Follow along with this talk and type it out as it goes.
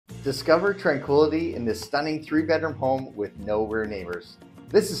Discover tranquility in this stunning 3-bedroom home with no rear neighbors.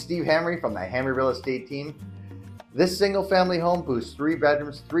 This is Steve Hamre from the Hamre Real Estate team. This single family home boasts 3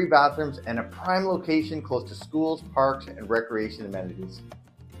 bedrooms, 3 bathrooms, and a prime location close to schools, parks, and recreation amenities.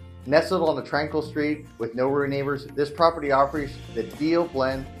 Nestled on a tranquil street with no rear neighbors, this property offers the ideal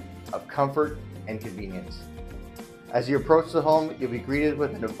blend of comfort and convenience. As you approach the home, you'll be greeted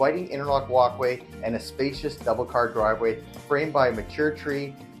with an inviting interlock walkway and a spacious double-car driveway framed by a mature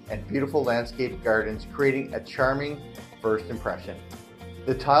tree and beautiful landscape gardens, creating a charming first impression.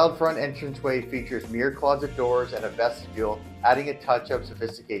 The tiled front entranceway features mirror closet doors and a vestibule, adding a touch of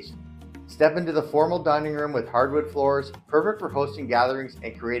sophistication. Step into the formal dining room with hardwood floors, perfect for hosting gatherings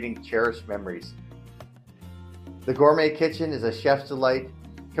and creating cherished memories. The gourmet kitchen is a chef's delight,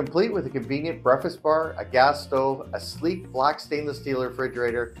 complete with a convenient breakfast bar, a gas stove, a sleek black stainless steel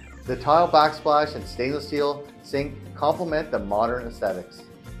refrigerator. The tile backsplash and stainless steel sink complement the modern aesthetics.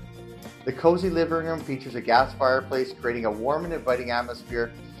 The cozy living room features a gas fireplace, creating a warm and inviting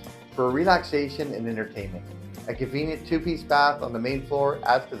atmosphere for relaxation and entertainment. A convenient 2-piece bath on the main floor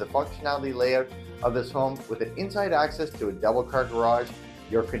adds to the functionality layout of this home. With an inside access to a double-car garage,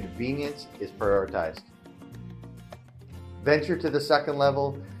 your convenience is prioritized. Venture to the second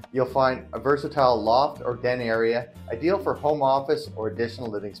level, you'll find a versatile loft or den area, ideal for home office or additional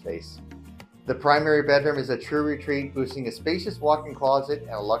living space. The primary bedroom is a true retreat, boasting a spacious walk-in closet and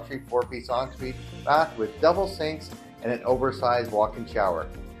a luxury 4-piece ensuite bath with double sinks and an oversized walk-in shower.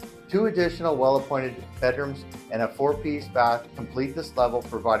 2 additional well-appointed bedrooms and a 4-piece bath complete this level,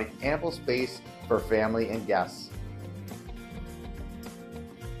 providing ample space for family and guests.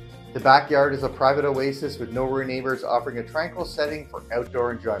 The backyard is a private oasis with no rear neighbors, offering a tranquil setting for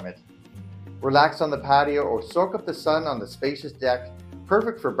outdoor enjoyment. Relax on the patio or soak up the sun on the spacious deck,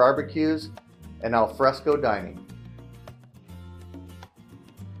 perfect for barbecues and al fresco dining.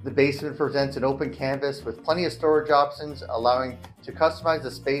 The basement presents an open canvas with plenty of storage options, allowing to customize the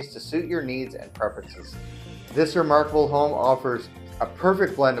space to suit your needs and preferences. This remarkable home offers a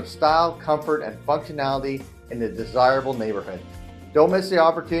perfect blend of style, comfort, and functionality in a desirable neighborhood. Don't miss the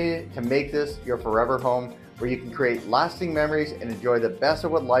opportunity to make this your forever home, where you can create lasting memories and enjoy the best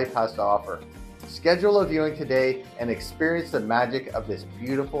of what life has to offer. Schedule a viewing today and experience the magic of this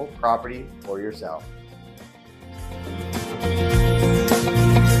beautiful property for yourself.